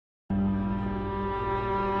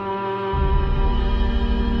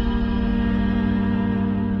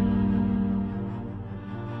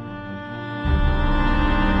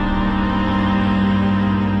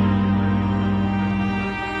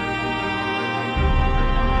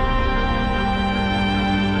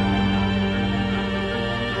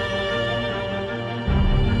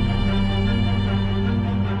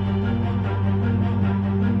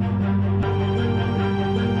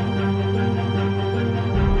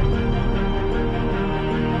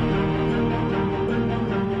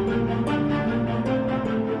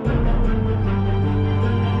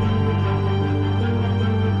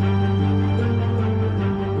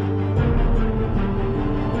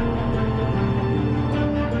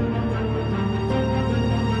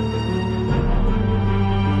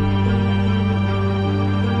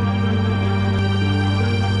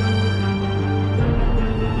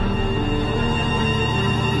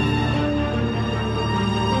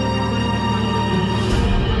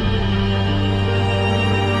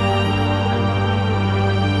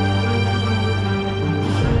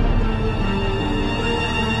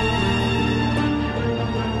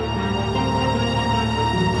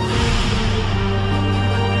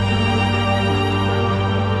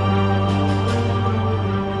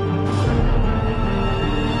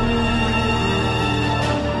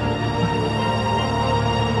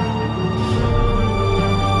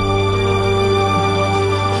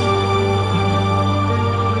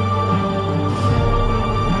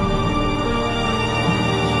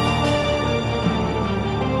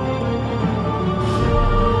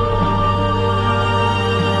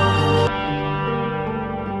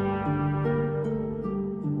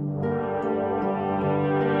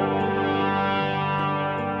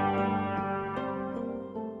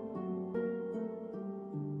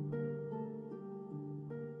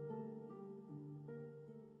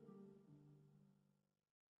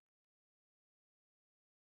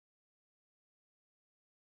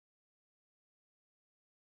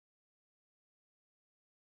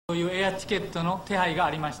そういうエアチケットの手配が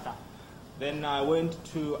ありました。Then I went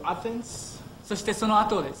to Athens. そしてその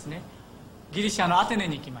後ですね、ギリシャのアテネ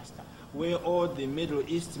に行きました。Where all the Middle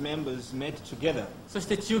East members met together. そし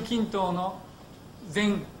て中近東の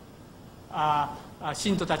全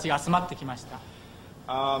信徒たちが集まってきました。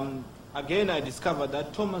Again, I discovered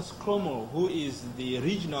that Thomas Cromwell, who is the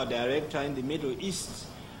regional director in the Middle East,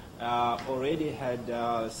 already had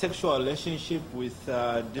a sexual relationship with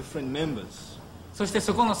different members. そして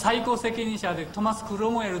そこの最高責任者でトマス・ク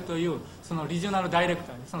ロモエルというそのリジョナルダイレク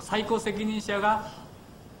ターで、その最高責任者が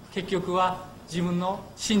結局は自分の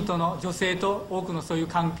信徒の女性と多くのそういう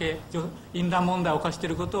関係、淫乱問題を犯してい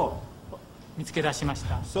ることを見つけ出しまし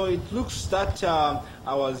た。So it looks that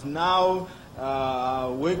I was now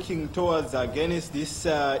working towards against this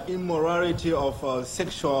immorality of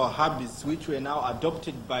sexual habits which were now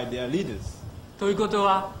adopted by their leaders. ということ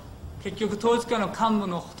は結局統一教の幹部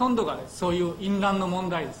のほとんどがそういう淫乱の問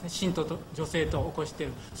題ですね、信徒と女性と起こしてい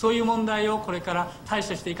る、そういう問題をこれから対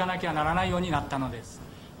処していかなきゃならないようになったのです。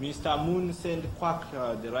Mr. Moon sent Kwak,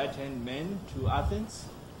 the right-hand man, to Athens.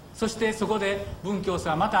 そしてそこで文教祖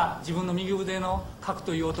はまた自分の右腕の核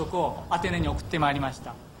という男をアテネに送ってまいりまし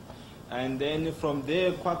た。And then from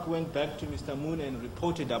there, Kwak went back to Mr. Moon and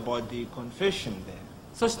reported about the confession there.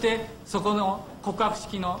 そしてそこの告白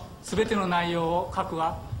式のすべての内容をク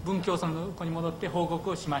は文教祖の横に戻って報告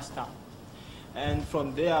をしました。And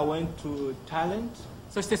from there, I went to Thailand.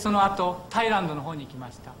 そしてその後タイランドの方に行き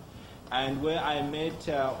ました。And where I met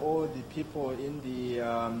all the people in the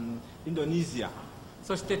Indonesia.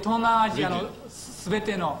 そして東南アジアのすべ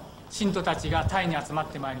ての信徒たちがタイに集まっ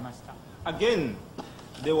てまいりました。Again,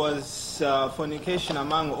 there was fornication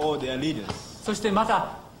among all their leaders. そしてま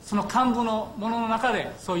たその幹部の者の中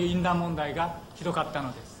でそういう淫乱問題がひどかった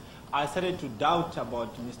のです。I started to doubt about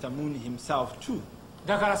Mr. Moon himself too.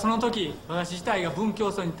 だからその時私自体が文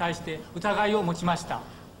教祖に対して疑いを持ちました。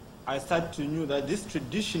I started to know that this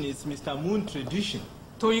tradition is Mr. Moon tradition.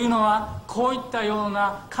 というのはこういったよう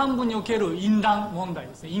な幹部における淫乱問題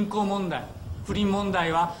ですね、淫行問題、不倫問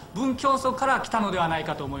題は文教祖から来たのではない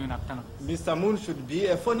かと思うようになったのです。Mr. Moon should be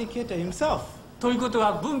a fornicator himself. ということ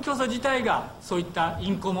は文教祖自体がそういった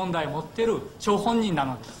淫行問題を持っている張本人な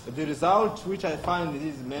のです。The result which I find in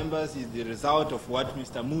these members is the result of what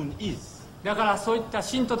Mr. Moon is. だからそういった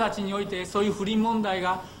信徒たちにおいてそういう不倫問題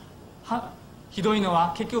がひどいの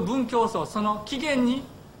は結局文教祖その起源に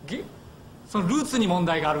そのルーツに問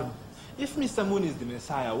題がある。 If Mr. Moon is the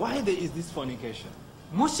Messiah, why there is this fornication?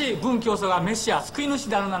 もし文教祖がメシア救い主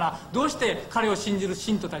であるならどうして彼を信じる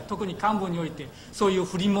信徒たち特に幹部においてそういう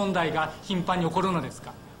不倫問題が頻繁に起こるのです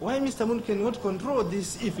か。 Why Mr. Moon cannot control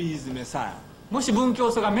this if he is the Messiah? もし文教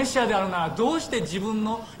祖がメシアであるならどうして自分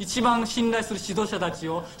の一番信頼する指導者たち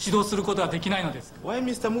を指導することができないのですか。 Why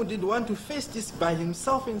Mr. Moon did want to face this by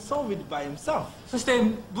himself and solve it by himself? そして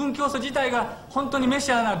文教祖自体が本当にメ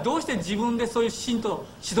シアならどうして自分でそういう信徒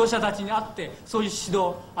指導者たちに会ってそういう指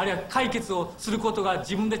導あるいは解決をすることが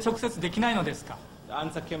自分で直接できないのですか。 The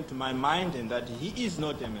answer came to my mind and that he is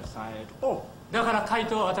not a Messiah at all. だから回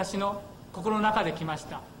答は私の心の中で来まし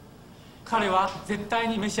た。彼は絶対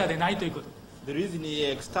にメシアでないということです。 The reason he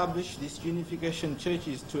established this Unification Church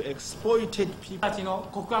is to exploit people. たちの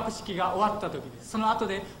告白式が終わった時です。その後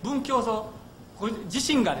で文教祖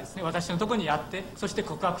自身がですね私のところにやってそして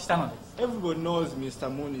告白したのです。 Everybody knows Mr.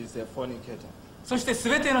 Moon is a fornicator. そして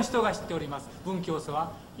全ての人が知っております。文教祖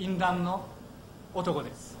は淫乱の男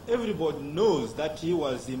です。 Everybody knows that he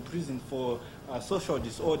was imprisoned for social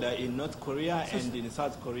disorder in North Korea and in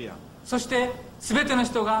South Korea. そして全ての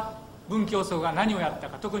人が文教祖が何をやった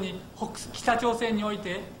か、特に北朝鮮におい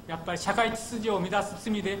てやっぱり社会秩序を乱す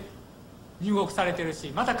罪で入国されているし、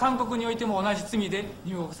また韓国においても同じ罪で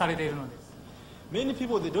入国されているのです。 Many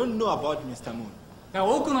people, they don't know about Mr. Moon. だから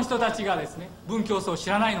多くの人たちがですね文教祖を知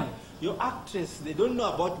らないのです。 Your actress, they don't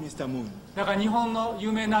know about Mr. Moon. だから日本の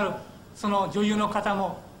有名なるその女優の方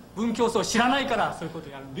も文教祖を知らないからそういうこと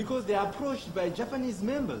をやるんです。 Because they are approached by Japanese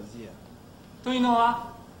members here. というの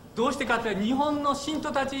はどうしてかというと日本の信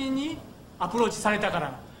徒たちにアプローチされたから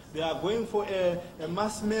なんです。 They are going for a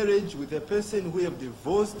mass marriage with a person who have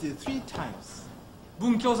divorced 3 times.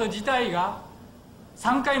 文教祖自体が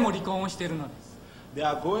3回も離婚をしているのです。 They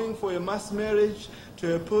are going for a mass marriage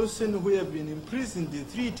to a person who have been imprisoned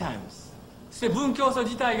 3 times. そして文教祖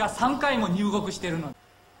自体が3回も入国しているので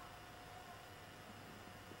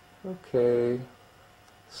す。 Okay,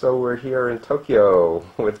 so we're here in Tokyo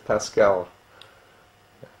with Pascal.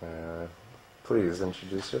 Please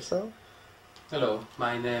introduce yourself. Hello,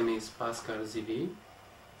 my name is Pascal Zivi.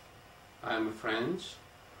 I'm French.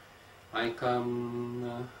 I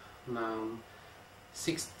come now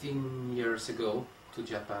 16 years ago to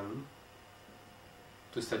Japan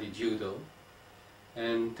to study judo,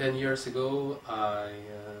 and 10 years ago I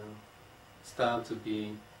started to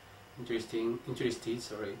be interested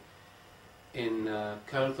in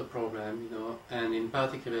cult program, and in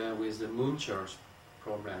particular with the Moon Church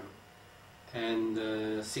program. And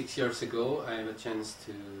 6 years ago I have a chance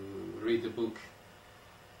to read the book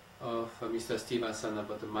of Mr. Stevenson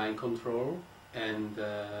about the mind control, and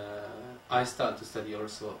I started to study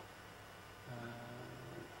also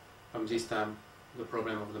from this time the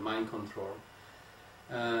problem of the mind control.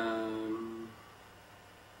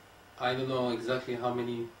 I don't know exactly how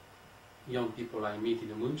many young people I meet in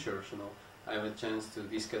the Moon Church. I have a chance to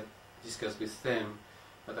discuss with them,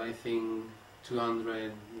 but I think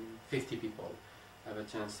 250 people I have a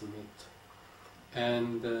chance to meet.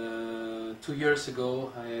 And 2 years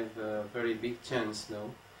ago I have a very big chance now.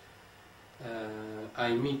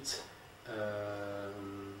 I meet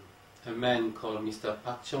a man called Mr.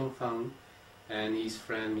 Park Chung-fang and his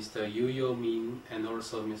friend Mr. Yu Yo-min and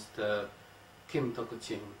also Mr. Kim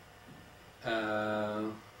Tok-chin.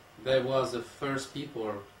 There was the first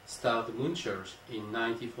people start the Moon Church in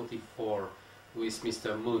 1944 with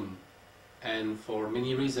Mr. Moon, and for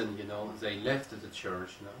many reasons, they left the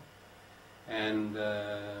church, and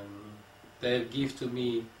they give to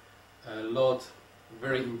me a lot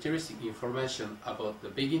very interesting information about the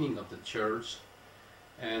beginning of the church,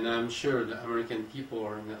 and I'm sure the American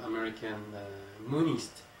people and the American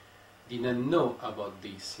Moonists didn't know about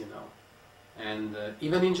this, and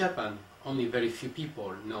even in Japan only very few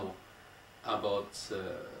people know about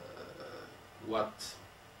what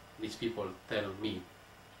these people tell me.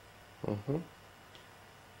 Mm-hmm.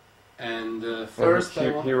 And first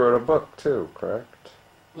he wrote a book too, correct?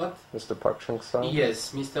 What? Mr. Park Chung-sang?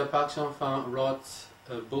 Yes, Mr. Park Chung-fang wrote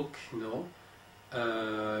a book,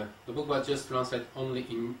 the book was just translated only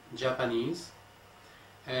in Japanese,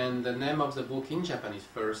 and the name of the book in Japanese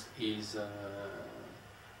first is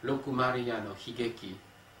Roku Maria no Higeki.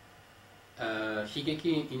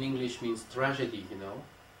 Higeki in English means tragedy,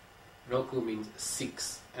 Roku means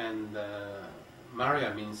 6, and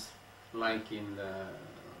Maria means like in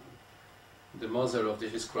the mother of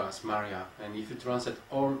Jesus Christ, Maria. And if you translate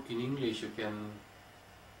all in English, you can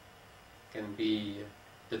be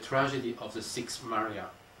the tragedy of the 6th Maria.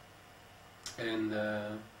 And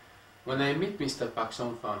when I meet Mr. Park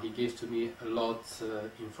Chung-fang, he gave to me a lot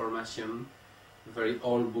information, very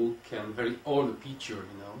old book and very old picture,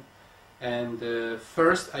 And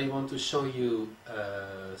first I want to show you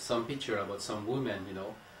some picture about some women,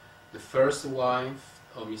 The first wife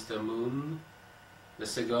of Mr. Moon, the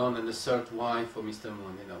second and the third wife of Mr.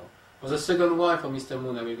 Moon, For the second wife of Mr.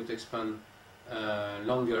 Moon, I will go to expand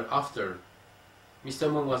longer after.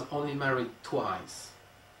 Mr. Moon was only married twice.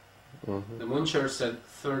 Mm-hmm. The Moon Church said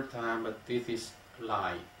third time, but this is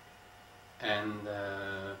lie. And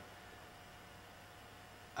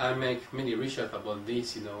I make many research about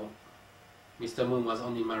this, Mr. Moon was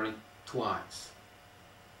only married twice.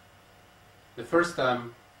 The first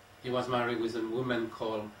time he was married with a woman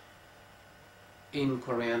called, in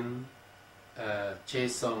Korean, Jae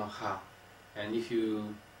Song-ha, and if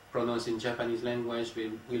you pronounce in Japanese language,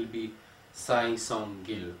 will be Sai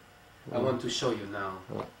Song-gil. I want to show you now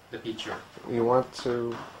the picture. You want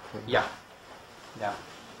to? Yeah.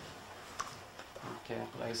 Okay,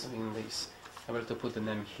 place in this. I will to put the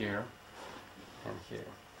name here and here.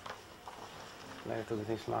 I have to do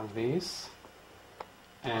this like this,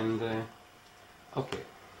 and okay,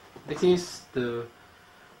 this is the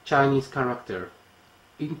Chinese character.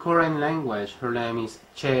 In Korean language, her name is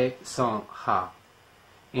Jae Song-ha.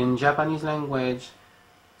 In Japanese language,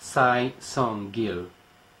 Sai Song-gil.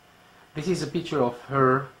 This is a picture of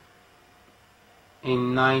her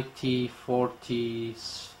in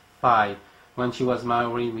 1945 when she was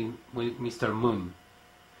married with Mr. Moon.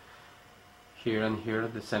 Here and here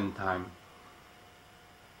at the same time.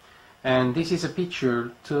 And this is a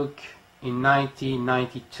picture took in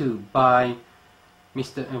 1992 by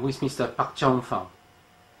with Mr. Park Chung-fang.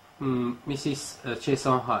 Mrs. Jae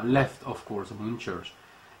Song-ha left, of course, the Moon Church,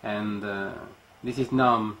 and this is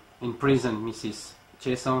now in prison, Mrs.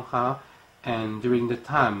 Jae Song-ha, and during the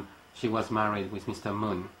time she was married with Mr.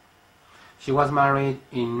 Moon. She was married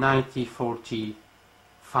in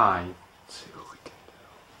 1945.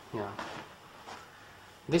 Yeah.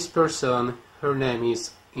 This person, her name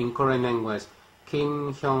is, in Korean language,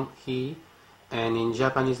 Kim Hyung-hee, and in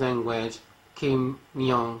Japanese language, Kim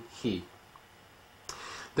Myung-hee.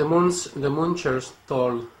 The Moon Church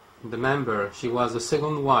told the member she was the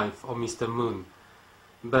second wife of Mr. Moon,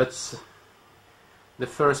 but the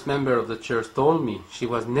first member of the church told me she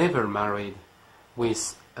was never married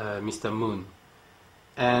with Mr. Moon.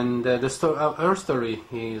 And her story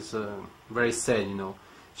is very sad, you know.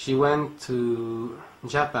 She went to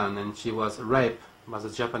Japan and she was raped by a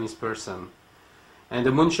Japanese person. And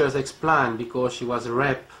the Munchers explained because she was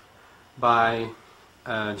raped by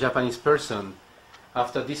a Japanese person.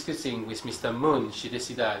 After discussing with Mr. Moon, she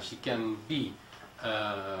decided she can be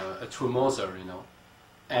a true mother, you know.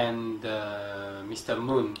 And Mr.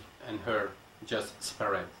 Moon and her just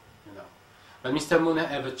separate, you know. But Mr. Moon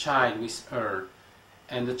had a child with her,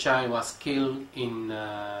 and the child was killed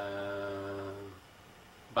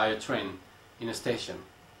by a train in a station.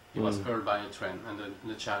 He was hurt by a train, and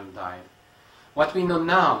the child died. What we know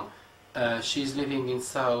now, she's living in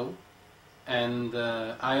Seoul, and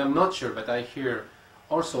I am not sure, but I hear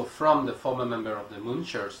also from the former member of the Moon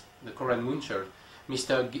Church, the Korean Moon Church,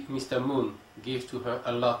 Mr. Moon gave to her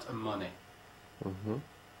a lot of money.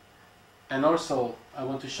 And also, I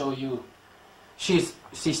want to show you, she's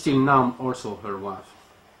still now also her wife.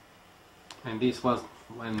 And this was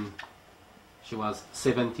when she was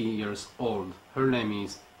 70 years old. Her name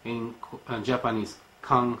is in Japanese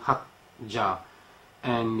Kang Hak-ja,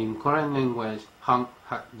 and in Korean language Hang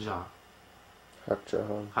Hak-ja.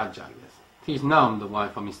 Hak-ja, yes. She's now the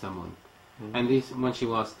wife of Mr. Moon. And this when she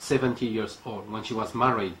was 70 years old, when she was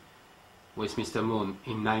married with Mr. Moon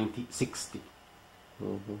in 1960.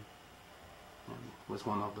 Was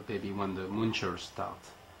one of the baby when the Munchers start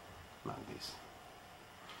like this.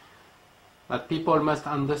 But people must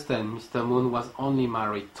understand Mr. Moon was only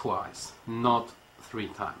married twice, not 3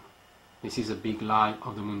 times. This is a big lie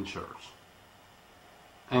of the Munchers.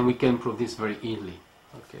 And we can prove this very easily.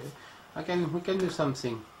 Okay. We can do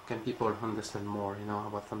something. Can people understand more, you know,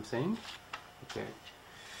 about something? Okay.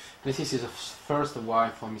 This is the first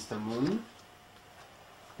wife of Mr. Moon.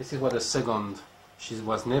 This is what the second. She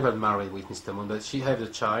was never married with Mr. Moon, but she had a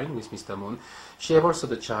child with Mr. Moon. She had also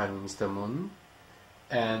the child with Mr. Moon.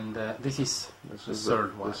 And this is the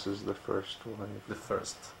third wife. This is the first wife. The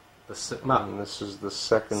first. And this is the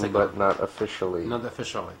second, but not officially. Not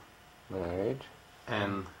officially. Married.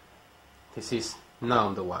 And this is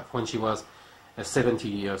now the wife, when she was 70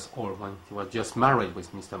 years old, when she was just married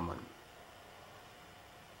with Mr. Moon.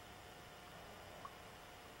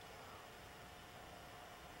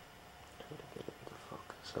 Try to get a bit of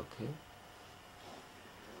focus, okay?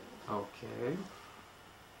 Okay.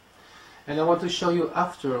 And I want to show you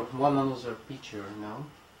after one another picture now.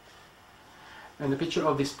 And the picture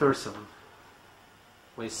of this person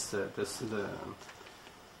with the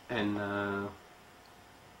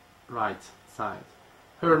right side.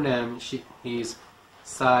 Her name is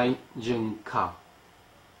Sai Jung-ka.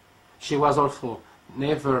 She was also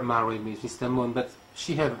never married with Mr. Moon, but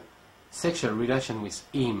she had sexual relation with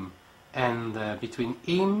him, and between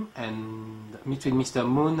Mr.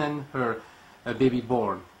 Moon and her baby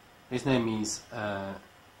born. His name is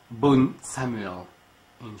Bun Samuel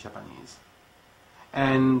in Japanese.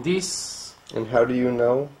 And this... And how do you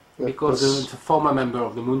know? Because the former member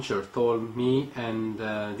of the Moon Church told me, and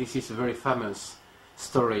this is a very famous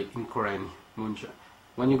story in Korean Moon Church.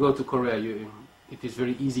 When you go to Korea, it is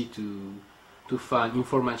very easy to find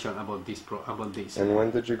information about this. And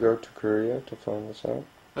when did you go to Korea to find this out?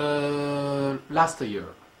 Last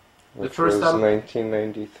year. Which the first was time,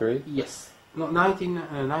 1993? Yes. No,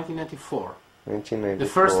 1994. 1994. The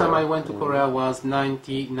first time I went to Korea was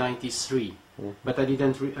 1993. But I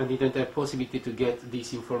didn't have possibility to get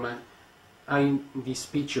this information, this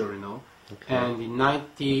picture, you know. Okay. And in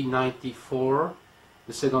 1994,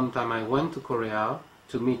 the second time I went to Korea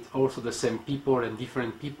to meet also the same people and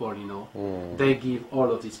different people, you know, they give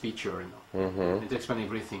all of this picture, you know. It explains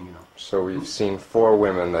everything, you know. So we've seen 4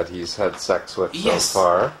 women that he's had sex with so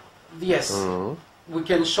far. Yes. We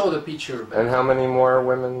can show the picture. And how many more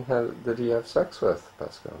women did he have sex with,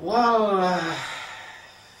 Pascal? Well,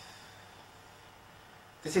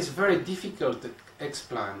 this is very difficult to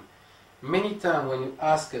explain. Many times when you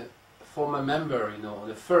ask a former member, you know,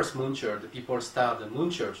 the first Moon Church, the people start the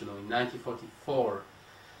Moon Church, you know, in 1944,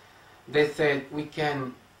 they said, we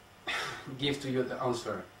can give to you the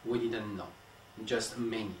answer. We didn't know. Just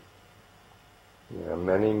many. Yeah,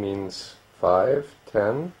 many means 5,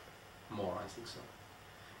 10? More, I think so.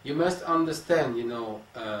 You must understand, you know,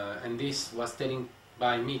 and this was telling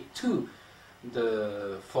by me too,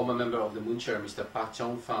 the former member of the Moon Church, Mr. Park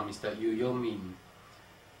Chung-fan, Mr. Yu Yo-min,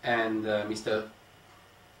 and Mr.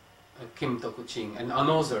 Kim Toku-ching, and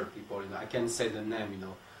another people, you know, I can say the name, you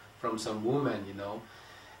know, from some woman, you know.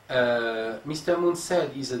 Mr. Moon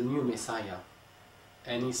said he's a new Messiah,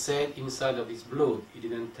 and he said inside of his blood he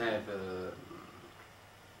didn't have,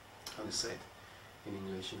 how to say it in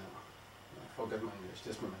English, you know, I forgot my English,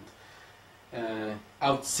 just a moment,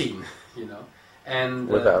 outseen, you know. And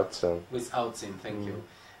without sin. Without sin, thank you.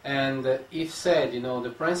 And if said, you know, the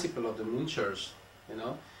principle of the Moon Church, you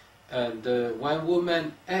know, when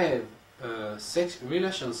women have sexual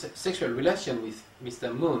relation with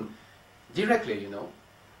Mr. Moon directly, you know,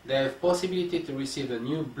 they have possibility to receive a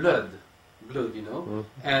new blood, you know,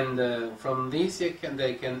 and from this they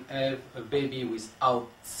can have a baby without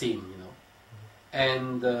sin, you know.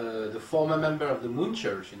 And the former member of the Moon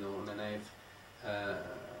Church, you know, and I've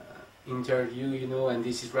interviewed, you know, and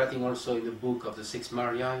this is writing also in the book of the Six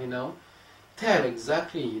Maria, you know, tell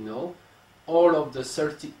exactly, you know, all of the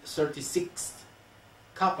 36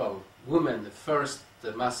 couple, women, the first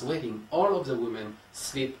mass wedding, all of the women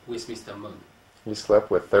sleep with Mr. Moon. He slept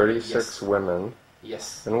with 36 Yes. women.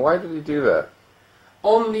 Yes. And why did he do that?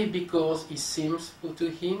 Only because it seems to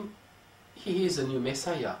him he is a new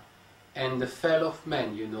Messiah. And the fellow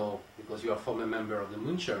men, you know, because you are a former member of the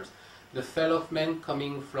Moon Church, the fellow men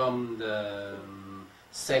coming from the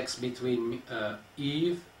sex between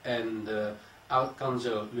Eve and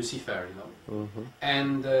Archangel Lucifer, you know.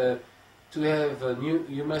 And to have a new,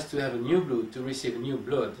 you must have a new blood, to receive a new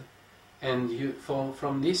blood. And you,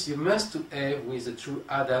 from this, you must have with the true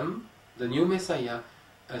Adam, the new Messiah,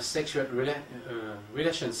 a sexual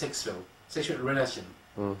relationship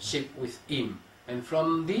with him. And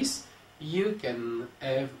from this, you can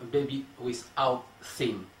have a baby without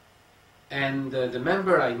sin. And the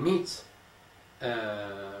member I meet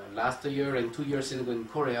last year and 2 years ago in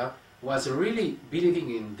Korea was really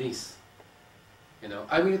believing in this. You know,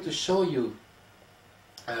 I wanted to show you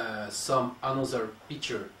some another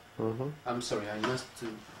picture. I'm sorry, I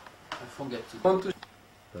forget to.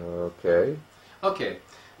 Okay. Okay,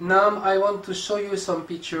 now I want to show you some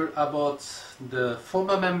picture about the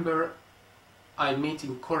former member I meet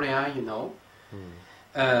in Korea, you know.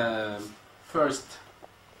 First,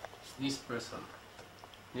 this person,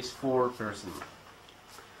 this 4 person.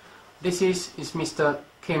 This is Mr.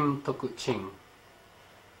 Kim Toku-ching.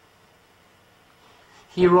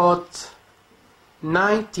 He wrote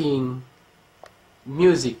 19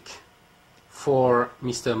 music for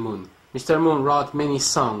Mr. Moon. Mr. Moon wrote many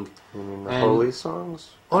songs. You mean the holy songs?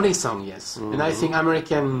 Holy song, yes. And I think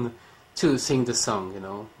American too sing the song, you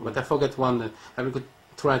know. But I forget one that I could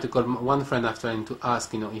try to call one friend after and to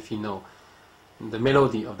ask, you know, if he know the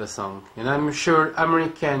melody of the song. And I'm sure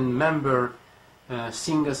American member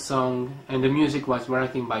sing a song, and the music was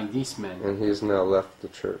written by this man. And he's now left the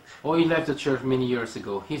church. Oh, he left the church many years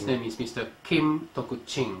ago. His name is Mr. Kim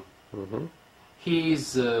Toku-ching. He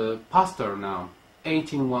is a pastor now,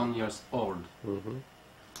 81 years old.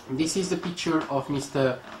 This is the picture of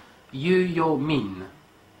Mr. Yu Yo-min.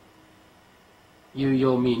 Yu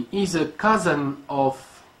Yo-min is a cousin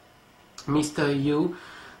of Mr. Yu,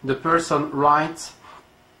 the person writes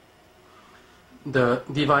the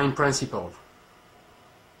divine principle.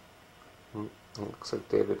 Looks like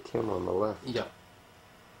David Kim on the left. Yeah.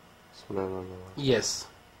 This man on the left. Yes.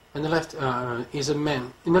 On the left is a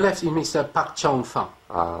man. In the left is Mr. Park Chung-fan.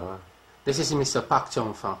 This is Mr. Park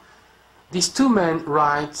Chung-fan. These 2 men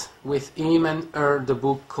write with him and her the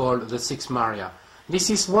book called The Six Maria. This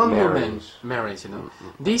is one woman, married, you know.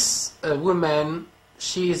 This woman,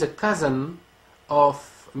 she is a cousin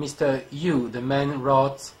of Mr. Yu, the man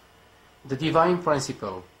wrote the divine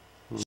principle.